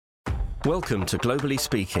Welcome to Globally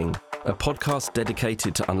Speaking, a podcast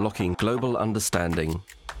dedicated to unlocking global understanding.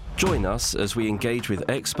 Join us as we engage with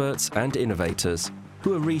experts and innovators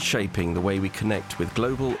who are reshaping the way we connect with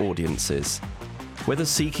global audiences. Whether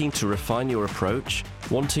seeking to refine your approach,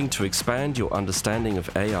 wanting to expand your understanding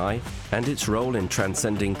of AI and its role in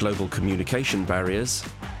transcending global communication barriers,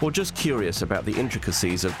 or just curious about the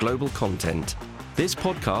intricacies of global content, this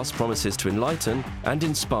podcast promises to enlighten and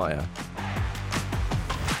inspire.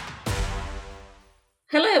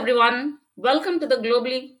 Hello everyone, welcome to the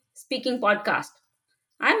Globally Speaking podcast.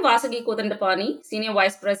 I'm Vasagi Kothandapani, Senior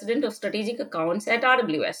Vice President of Strategic Accounts at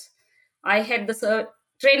RWS. I head the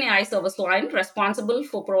Train AI service line responsible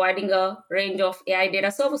for providing a range of AI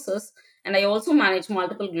data services, and I also manage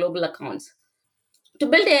multiple global accounts. To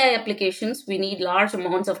build AI applications, we need large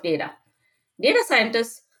amounts of data. Data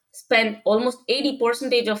scientists spend almost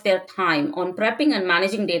 80% of their time on prepping and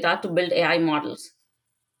managing data to build AI models.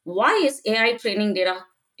 Why is AI training data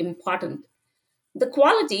important? The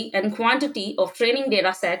quality and quantity of training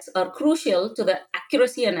data sets are crucial to the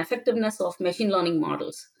accuracy and effectiveness of machine learning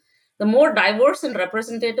models. The more diverse and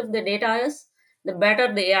representative the data is, the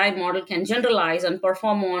better the AI model can generalize and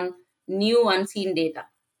perform on new unseen data.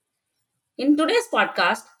 In today's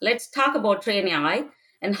podcast, let's talk about Train AI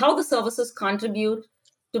and how the services contribute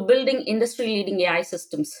to building industry-leading AI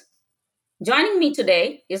systems. Joining me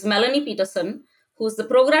today is Melanie Peterson, who is the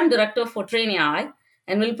Program Director for Train AI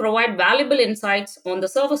and will provide valuable insights on the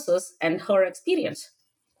services and her experience.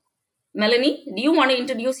 Melanie, do you want to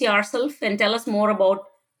introduce yourself and tell us more about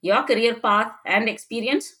your career path and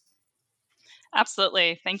experience?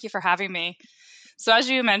 Absolutely. Thank you for having me. So as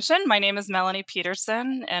you mentioned, my name is Melanie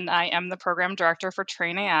Peterson, and I am the Program Director for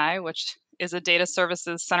Train AI, which is a data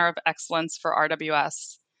services center of excellence for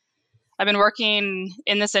RWS. I've been working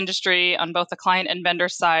in this industry on both the client and vendor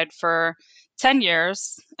side for 10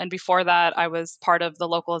 years. And before that, I was part of the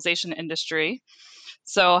localization industry.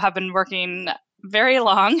 So have been working very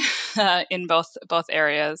long in both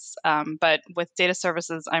areas. But with data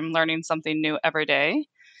services, I'm learning something new every day,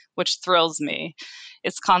 which thrills me.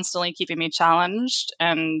 It's constantly keeping me challenged.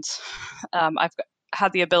 And I've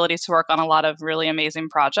had the ability to work on a lot of really amazing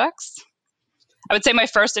projects. I would say my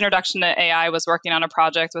first introduction to AI was working on a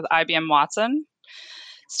project with IBM Watson,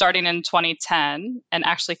 starting in 2010, and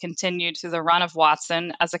actually continued through the run of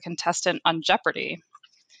Watson as a contestant on Jeopardy!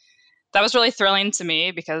 That was really thrilling to me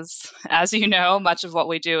because, as you know, much of what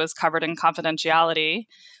we do is covered in confidentiality,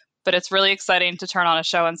 but it's really exciting to turn on a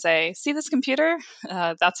show and say, see this computer?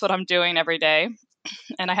 That's what I'm doing every day.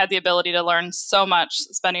 And I had the ability to learn so much,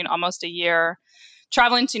 spending almost a year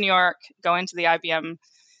traveling to New York, going to the IBM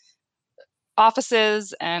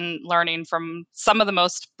offices and learning from some of the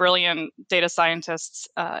most brilliant data scientists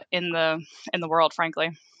in the world,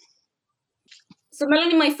 frankly. So,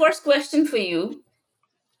 Melanie, my first question for you,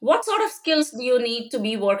 what sort of skills do you need to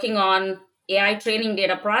be working on AI training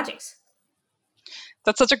data projects?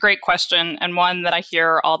 That's such a great question, and one that I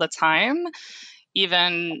hear all the time,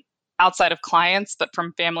 even outside of clients, but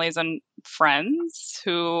from families and friends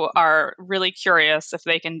who are really curious if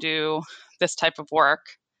they can do this type of work.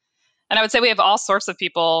 And I would say we have all sorts of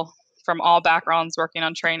people from all backgrounds working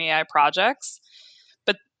on Train AI projects,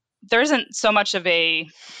 but there isn't so much of a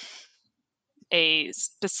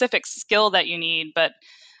specific skill that you need, but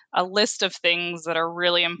a list of things that are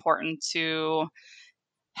really important to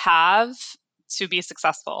have to be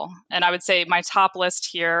successful. And I would say my top list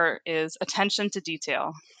here is attention to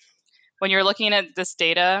detail. When you're looking at this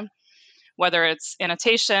data, whether it's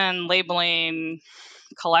annotation, labeling,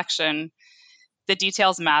 collection, the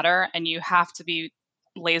details matter, and you have to be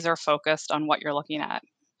laser focused on what you're looking at.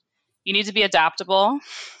 You need to be adaptable.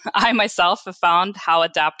 I myself have found how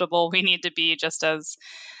adaptable we need to be just as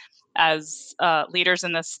leaders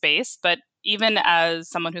in this space. But even as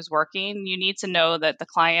someone who's working, you need to know that the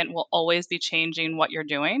client will always be changing what you're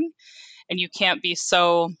doing, and you can't be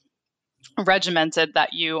so regimented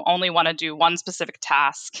that you only want to do one specific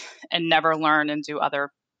task and never learn and do other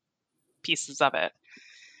pieces of it.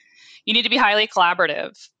 You need to be highly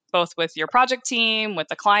collaborative, both with your project team, with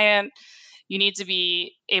the client. You need to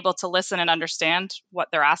be able to listen and understand what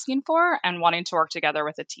they're asking for and wanting to work together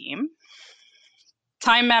with a team.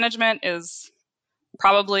 Time management is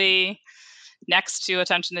probably next to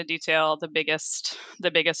attention to detail, the biggest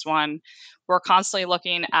one. We're constantly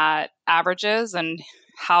looking at averages and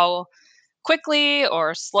how quickly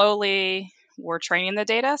or slowly we're training the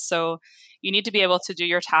data. So you need to be able to do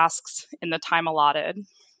your tasks in the time allotted.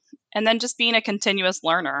 And then just being a continuous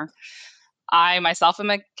learner. I myself am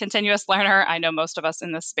a continuous learner. I know most of us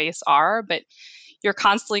in this space are, but you're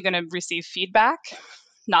constantly going to receive feedback,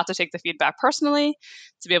 not to take the feedback personally,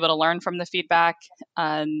 to be able to learn from the feedback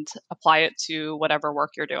and apply it to whatever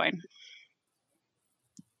work you're doing.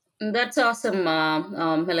 That's awesome,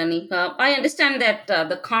 Melanie. I understand that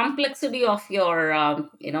the complexity of your,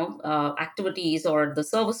 activities or the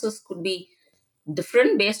services could be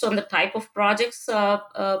different based on the type of projects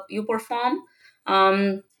you perform.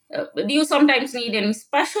 Do you sometimes need any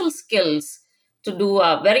special skills to do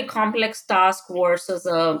a very complex task versus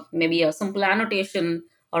maybe a simple annotation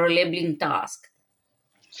or a labeling task?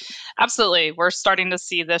 Absolutely. We're starting to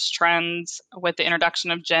see this trend with the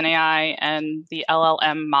introduction of Gen AI and the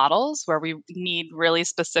LLM models, where we need really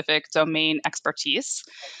specific domain expertise.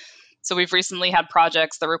 So we've recently had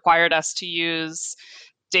projects that required us to use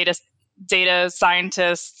data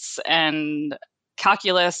scientists and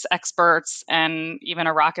calculus experts and even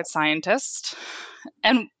a rocket scientist.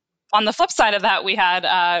 And on the flip side of that, we had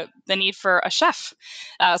the need for a chef.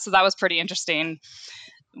 So that was pretty interesting.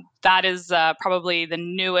 That is probably the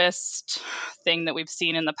newest thing that we've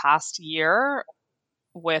seen in the past year,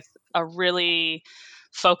 with a really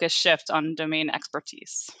focused shift on domain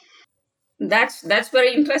expertise. That's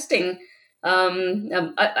very interesting.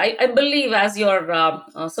 I believe as you're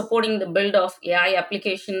supporting the build of AI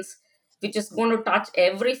applications, which is going to touch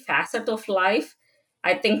every facet of life,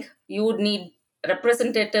 I think you would need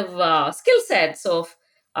representative skill sets of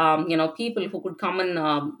people who could come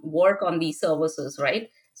and work on these services, right?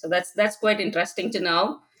 So that's quite interesting to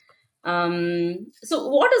know. So,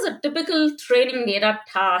 what is a typical training data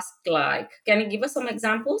task like? Can you give us some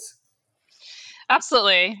examples?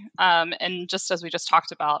 Absolutely. And just as we just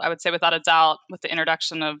talked about, I would say without a doubt, with the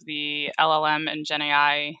introduction of the LLM and Gen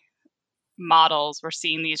AI models, we're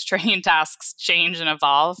seeing these training tasks change and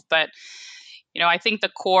evolve. But I think the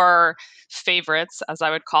core favorites, as I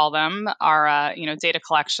would call them, are data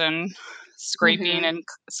collection, scraping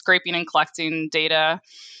Mm-hmm. and collecting data,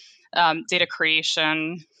 data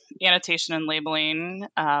creation, annotation and labeling.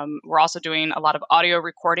 We're also doing a lot of audio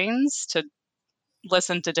recordings to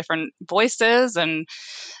listen to different voices and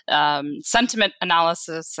sentiment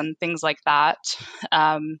analysis and things like that.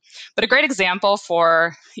 But a great example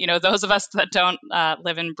for those of us that don't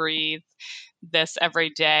live and breathe this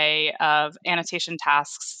every day of annotation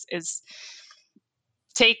tasks is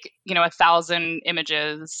take 1,000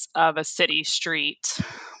 images of a city street.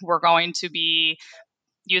 We're going to be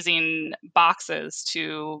using boxes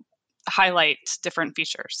to highlight different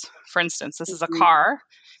features. For instance, this is a car,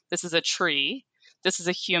 this is a tree, this is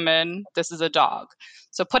a human, this is a dog.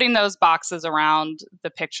 So putting those boxes around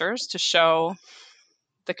the pictures to show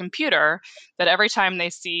the computer that every time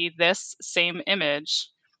they see this same image,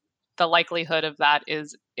 the likelihood of that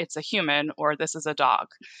is it's a human or this is a dog.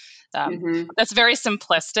 Mm-hmm. That's very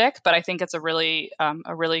simplistic, but I think it's a really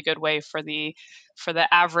good way for the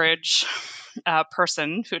average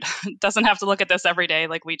person who doesn't have to look at this every day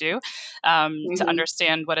like we do, to Mm-hmm.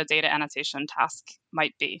 understand what a data annotation task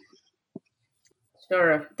might be.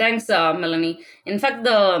 Sure. Thanks, Melanie. In fact,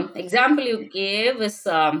 the example you gave is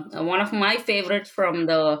one of my favorites from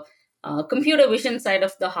the computer vision side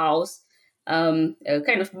of the house. Kind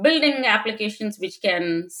of building applications which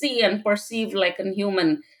can see and perceive like a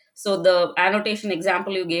human. So the annotation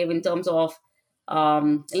example you gave in terms of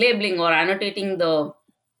labeling or annotating the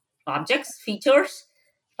objects, features,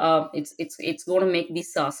 it's going to make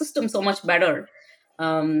this system so much better.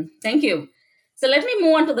 Thank you. So let me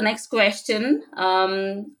move on to the next question.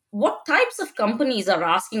 What types of companies are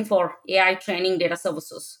asking for AI training data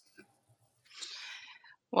services?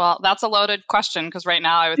 Well, that's a loaded question because right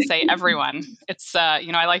now I would say everyone. It's I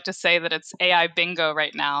like to say that it's AI bingo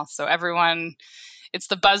right now. So everyone, it's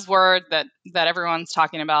the buzzword that everyone's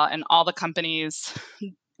talking about, and all the companies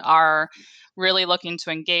are really looking to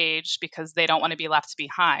engage because they don't want to be left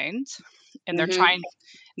behind, and Mm-hmm.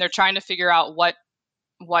 they're trying to figure out what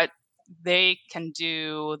they can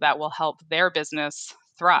do that will help their business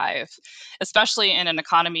thrive, especially in an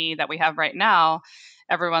economy that we have right now.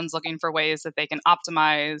 Everyone's looking for ways that they can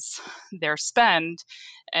optimize their spend.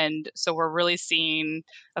 And so we're really seeing,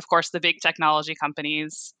 of course, the big technology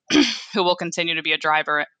companies who will continue to be a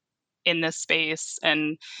driver in this space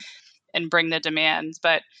and bring the demand.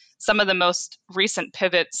 But some of the most recent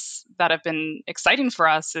pivots that have been exciting for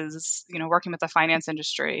us is, working with the finance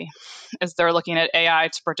industry, as they're looking at AI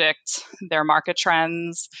to predict their market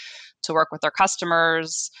trends, to work with their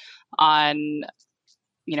customers on,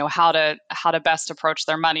 how to best approach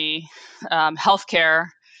their money. Healthcare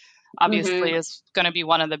obviously Mm-hmm. is going to be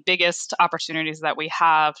one of the biggest opportunities that we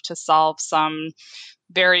have to solve some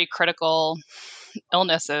very critical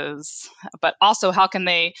illnesses, but also how can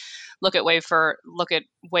they look at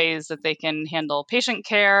ways that they can handle patient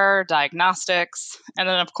care, diagnostics, and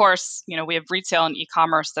then of course, we have retail and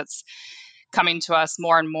e-commerce that's coming to us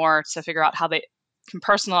more and more to figure out how they can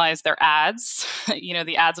personalize their ads.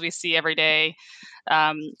 The ads we see every day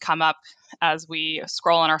come up as we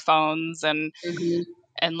scroll on our phones and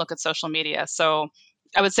look at social media. So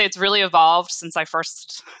I would say it's really evolved since I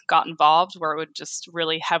first got involved, where it would just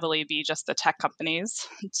really heavily be just the tech companies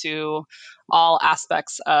to all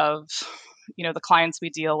aspects of, the clients we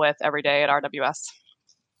deal with every day at RWS.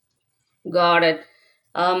 Got it.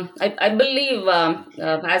 I believe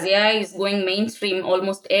as AI is going mainstream,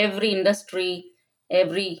 almost every industry,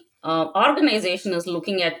 every organization is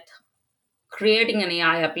looking at creating an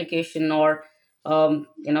AI application or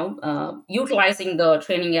utilizing the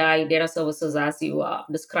training AI data services as you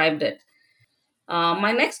described it.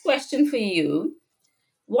 My next question for you: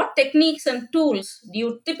 what techniques and tools do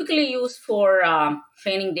you typically use for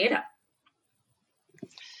training data?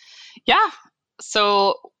 Yeah.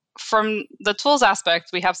 So from the tools aspect,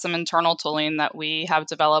 we have some internal tooling that we have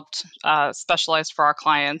developed specialized for our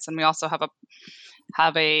clients, and we also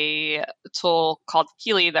have a tool called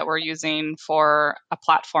Keely that we're using for a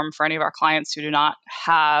platform for any of our clients who do not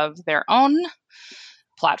have their own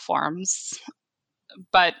platforms.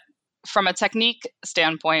 But from a technique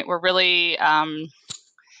standpoint, we're really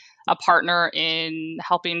a partner in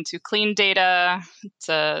helping to clean data,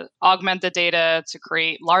 to augment the data, to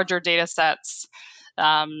create larger data sets.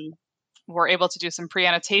 We're able to do some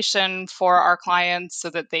pre-annotation for our clients so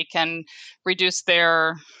that they can reduce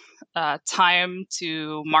their time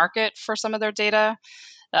to market for some of their data,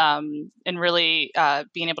 and really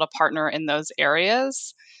being able to partner in those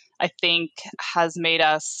areas, I think has made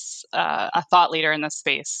us a thought leader in this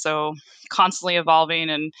space. So constantly evolving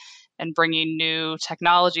and bringing new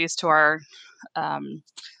technologies to our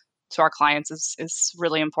clients is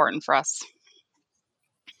really important for us.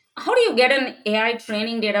 How do you get an AI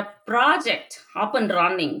training data project up and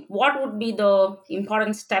running? What would be the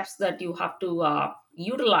important steps that you have to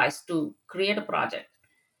utilize to create a project?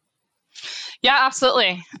 Yeah,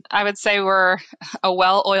 absolutely. I would say we're a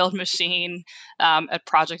well-oiled machine at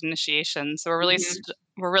project initiation. So we're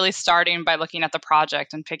really starting by looking at the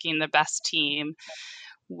project and picking the best team.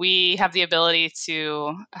 We have the ability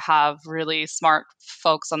to have really smart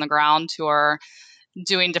folks on the ground who are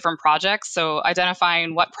doing different projects. So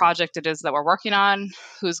identifying what project it is that we're working on,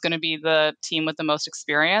 who's going to be the team with the most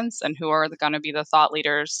experience, and who are going to be the thought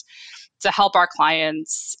leaders to help our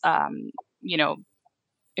clients,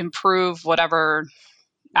 improve whatever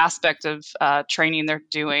aspect of training they're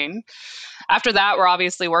doing. After that, we're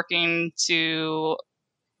obviously working to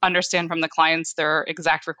understand from the clients their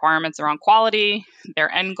exact requirements around quality, their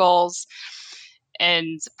end goals.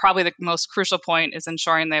 And probably the most crucial point is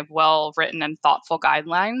ensuring they have well-written and thoughtful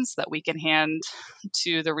guidelines that we can hand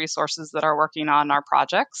to the resources that are working on our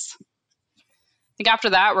projects. I think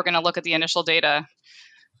after that, we're going to look at the initial data.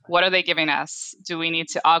 What are they giving us? Do we need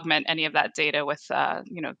to augment any of that data with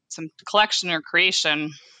some collection or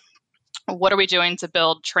creation? What are we doing to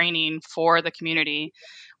build training for the community,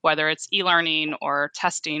 whether it's e-learning or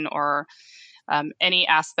testing or any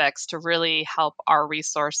aspects to really help our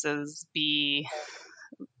resources be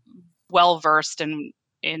well-versed in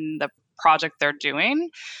the project they're doing,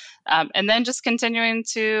 and then just continuing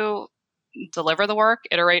to deliver the work,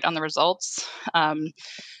 iterate on the results,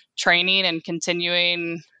 training and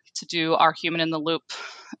continuing to do our human-in-the-loop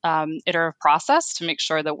iterative process to make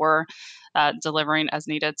sure that we're delivering as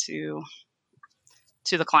needed to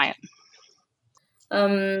the client.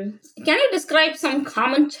 Can you describe some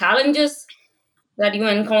common challenges that you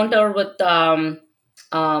encounter with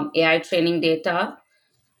AI training data?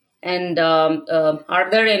 And are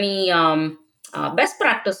there any best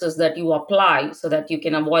practices that you apply so that you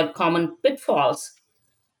can avoid common pitfalls,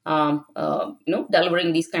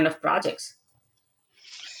 delivering these kind of projects?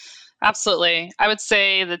 Absolutely. I would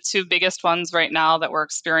say the two biggest ones right now that we're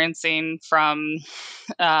experiencing from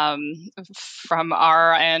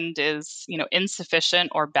our end is,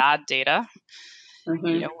 insufficient or bad data.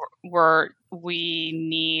 We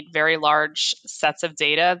need very large sets of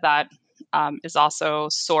data that is also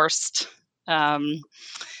sourced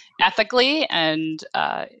ethically and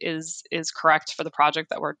is correct for the project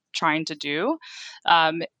that we're trying to do.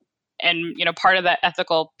 And part of that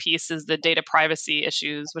ethical piece is the data privacy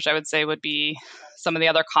issues, which I would say would be some of the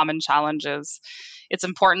other common challenges. It's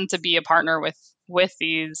important to be a partner with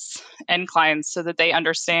these end clients so that they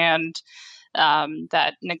understand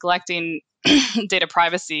that neglecting data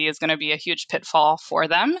privacy is going to be a huge pitfall for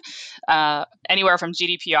them. Anywhere from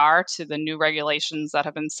GDPR to the new regulations that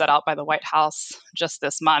have been set out by the White House just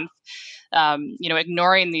this month.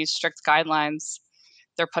 Ignoring these strict guidelines,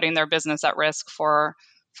 they're putting their business at risk for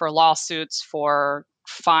lawsuits, for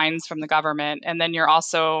fines from the government, and then you're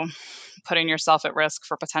also putting yourself at risk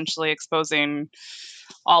for potentially exposing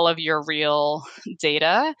all of your real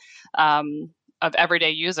data of everyday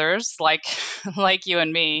users like you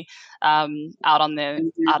and me out in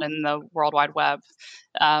the World Wide Web.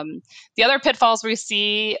 The other pitfalls we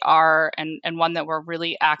see are, and one that we're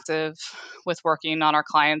really active with working on our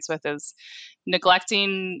clients with, is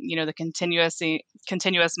neglecting, the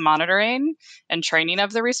continuous monitoring and training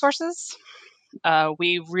of the resources.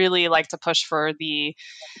 We really like to push for the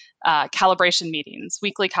calibration meetings,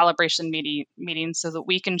 weekly calibration meetings, so that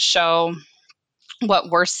we can show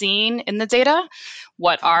what we're seeing in the data,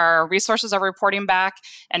 what our resources are reporting back,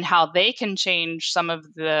 and how they can change some of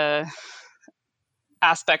the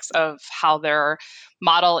aspects of how their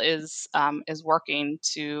model is working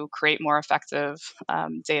to create more effective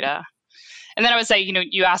data. And then I would say,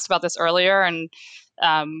 you asked about this earlier, and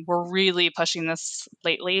we're really pushing this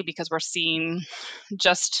lately because we're seeing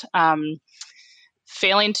just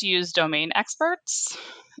failing to use domain experts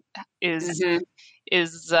is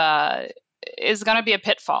going to be a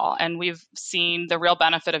pitfall. And we've seen the real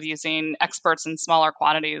benefit of using experts in smaller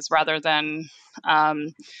quantities rather than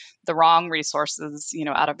the wrong resources,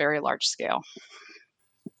 at a very large scale.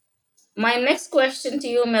 My next question to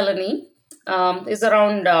you, Melanie, is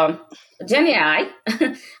around Gen AI.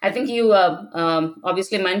 I think you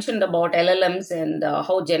obviously mentioned about LLMs and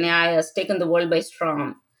how Gen AI has taken the world by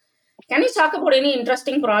storm. Can you talk about any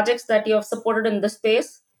interesting projects that you have supported in this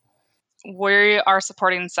space? We are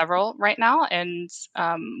supporting several right now, and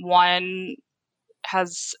one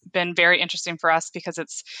has been very interesting for us because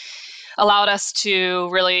it's allowed us to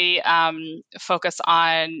really focus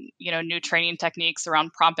on new training techniques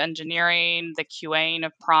around prompt engineering, the QAing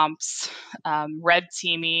of prompts, red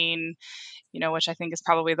teaming, which I think is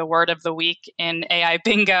probably the word of the week in AI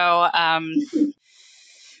bingo.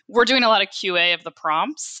 We're doing a lot of QA of the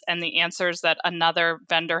prompts and the answers that another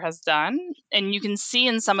vendor has done. And you can see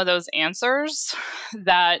in some of those answers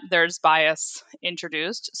that there's bias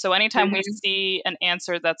introduced. So anytime we see an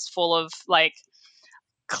answer that's full of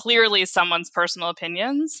clearly someone's personal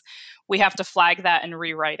opinions, we have to flag that and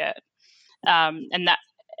rewrite it. And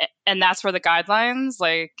that's where the guidelines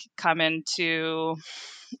come into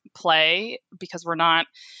play, because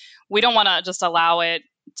we don't want to just allow it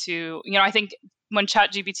to, I think when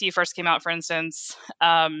ChatGPT first came out, for instance,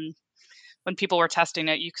 when people were testing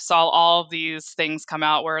it, you saw all of these things come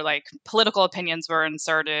out where political opinions were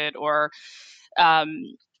inserted, or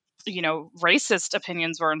racist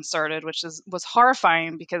opinions were inserted, which was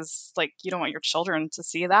horrifying, because you don't want your children to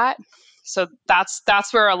see that. So that's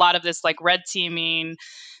where a lot of this red teaming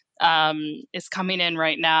is coming in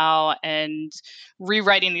right now, and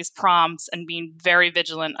rewriting these prompts and being very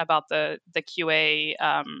vigilant about the QA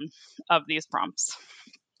of these prompts,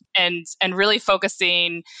 and really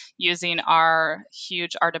focusing, using our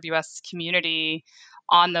huge RWS community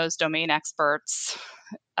on those domain experts,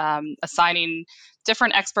 assigning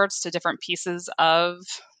different experts to different pieces of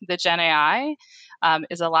the Gen AI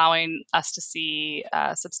is allowing us to see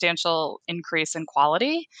a substantial increase in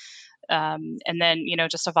quality. And then,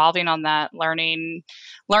 just evolving on that, learning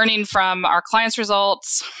from our clients'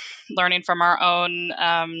 results, learning from our own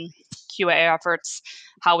QA efforts,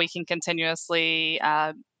 how we can continuously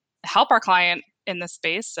help our client in this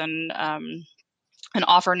space, and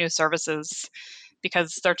offer new services,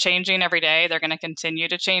 because they're changing every day. They're going to continue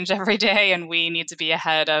to change every day, and we need to be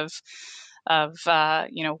ahead of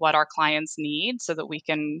what our clients need, so that we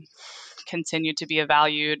can continue to be a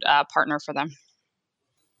valued partner for them.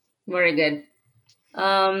 Very good.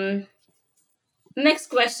 Next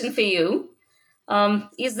question for you.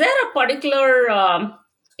 Is there a particular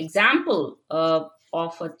example of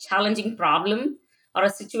a challenging problem or a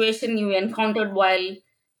situation you encountered while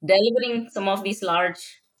delivering some of these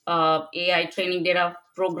large AI training data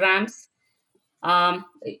programs?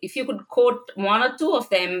 If you could quote one or two of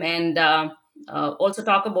them, and also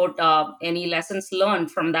talk about any lessons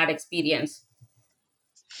learned from that experience.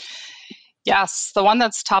 Yes, the one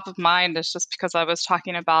that's top of mind is just because I was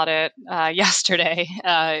talking about it yesterday.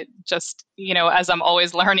 Just as I'm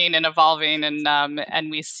always learning and evolving, and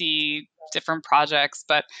we see different projects.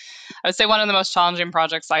 But I would say one of the most challenging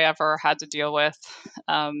projects I ever had to deal with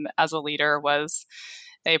as a leader was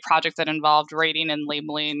a project that involved rating and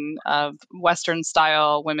labeling of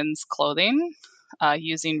Western-style women's clothing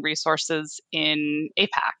using resources in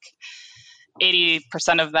APAC. 80%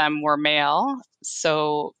 of them were male.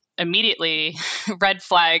 So immediately red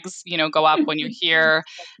flags, go up when you hear,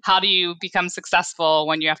 how do you become successful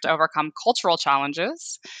when you have to overcome cultural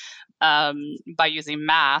challenges by using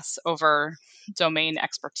mass over domain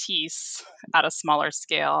expertise at a smaller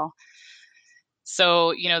scale.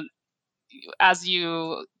 So, as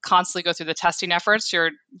you constantly go through the testing efforts,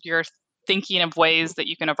 you're thinking of ways that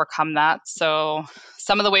you can overcome that. So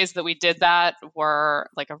some of the ways that we did that were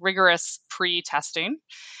like a rigorous pre-testing.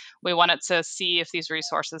 We wanted to see if these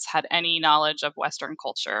resources had any knowledge of Western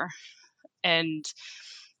culture. And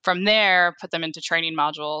from there, put them into training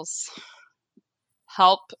modules,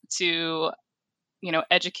 help to,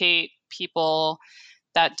 educate people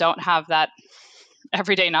that don't have that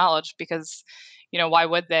everyday knowledge, because why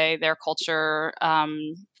would they? Their culture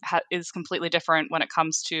is completely different when it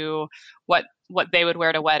comes to what they would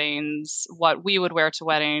wear to weddings, what we would wear to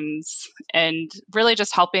weddings, and really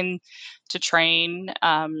just helping to train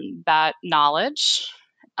that knowledge.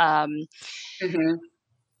 Mm-hmm.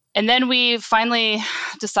 And then we finally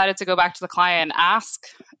decided to go back to the client and ask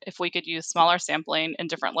if we could use smaller sampling in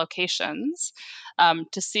different locations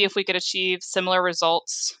to see if we could achieve similar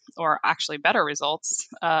results, or actually better results,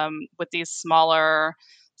 with these smaller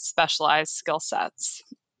specialized skill sets.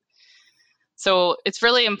 So it's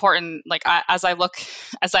really important, like as I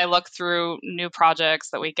look through new projects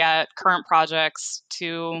that we get, current projects,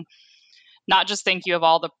 to not just think you have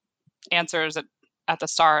all the answers at the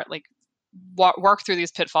start, like work through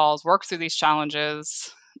these pitfalls, work through these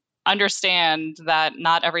challenges, understand that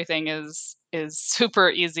not everything is super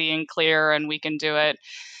easy and clear and we can do it,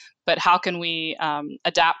 but how can we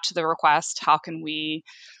adapt to the request? How can we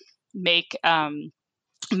make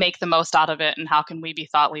the most out of it, and how can we be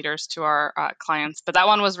thought leaders to our clients? But that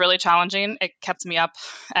one was really challenging. It kept me up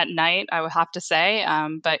at night, I would have to say,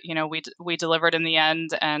 but we delivered in the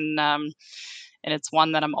end, and it's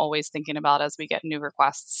one that I'm always thinking about as we get new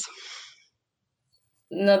requests.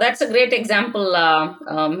 No, that's a great example,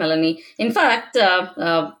 Melanie. In fact,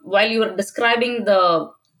 while you were describing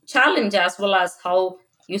the challenge as well as how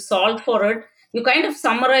you solved for it, you kind of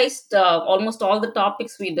summarized almost all the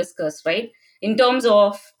topics we discussed, right? In terms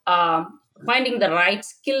of finding the right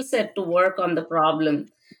skill set to work on the problem,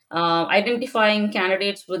 identifying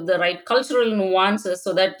candidates with the right cultural nuances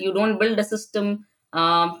so that you don't build a system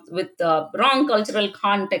with wrong cultural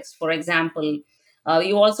context, for example.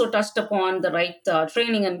 You also touched upon the right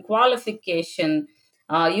training and qualification,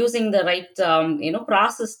 using the right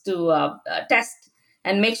process to test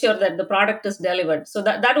and make sure that the product is delivered. So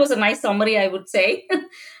that was a nice summary, I would say.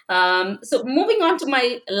 So moving on to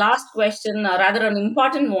my last question, rather an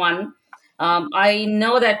important one. I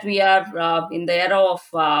know that we are in the era of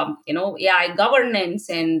AI governance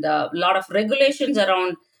and a lot of regulations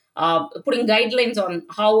around putting guidelines on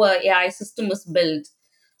how a AI system is built.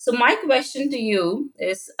 So my question to you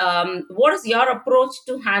is, what is your approach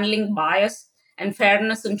to handling bias and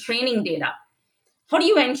fairness in training data? How do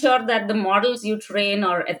you ensure that the models you train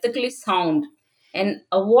are ethically sound and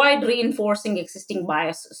avoid reinforcing existing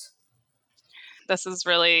biases? This is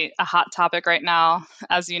really a hot topic right now,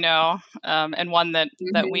 as you know, and one that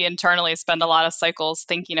we internally spend a lot of cycles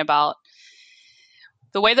thinking about.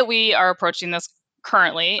 The way that we are approaching this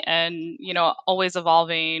currently, and always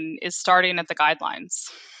evolving, is starting at the guidelines.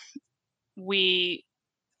 We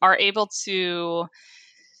are able to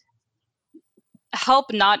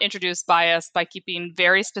help not introduce bias by keeping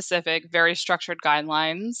very specific, very structured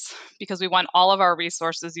guidelines, because we want all of our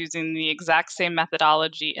resources using the exact same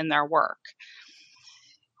methodology in their work.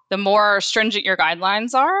 The more stringent your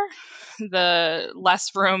guidelines are, the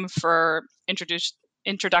less room for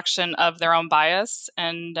introduction of their own bias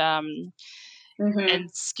and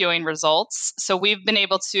skewing results. So we've been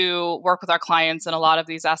able to work with our clients in a lot of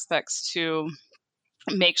these aspects to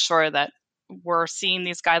make sure that we're seeing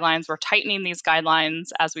these guidelines, we're tightening these guidelines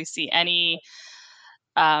as we see any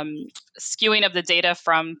skewing of the data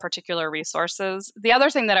from particular resources. The other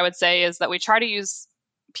thing that I would say is that we try to use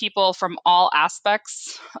people from all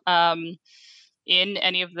aspects in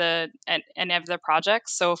any of the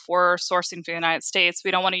projects. So if we're sourcing for the United States,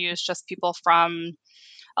 we don't want to use just people from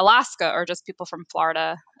Alaska or just people from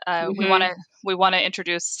Florida. We want to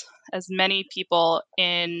introduce as many people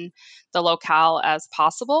in the locale as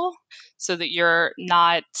possible, so that you're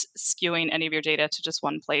not skewing any of your data to just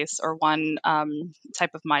one place or one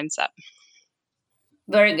type of mindset.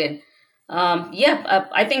 Very good.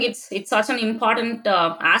 I think it's such an important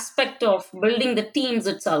aspect of building the teams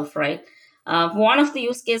itself, right? One of the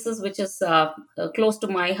use cases which is close to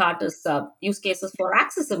my heart is use cases for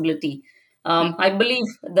accessibility. I believe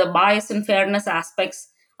the bias and fairness aspects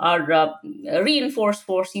or reinforced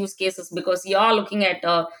force use cases, because you are looking at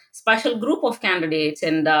a special group of candidates.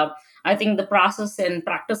 And I think the process and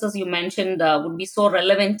practices you mentioned would be so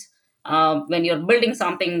relevant when you're building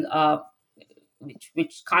something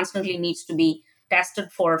which constantly needs to be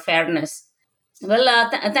tested for fairness. Well,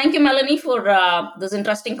 thank you, Melanie, for this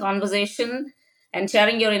interesting conversation and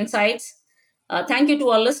sharing your insights. Thank you to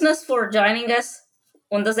our listeners for joining us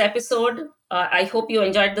on this episode. I hope you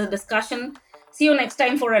enjoyed the discussion. See you next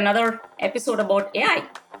time for another episode about AI.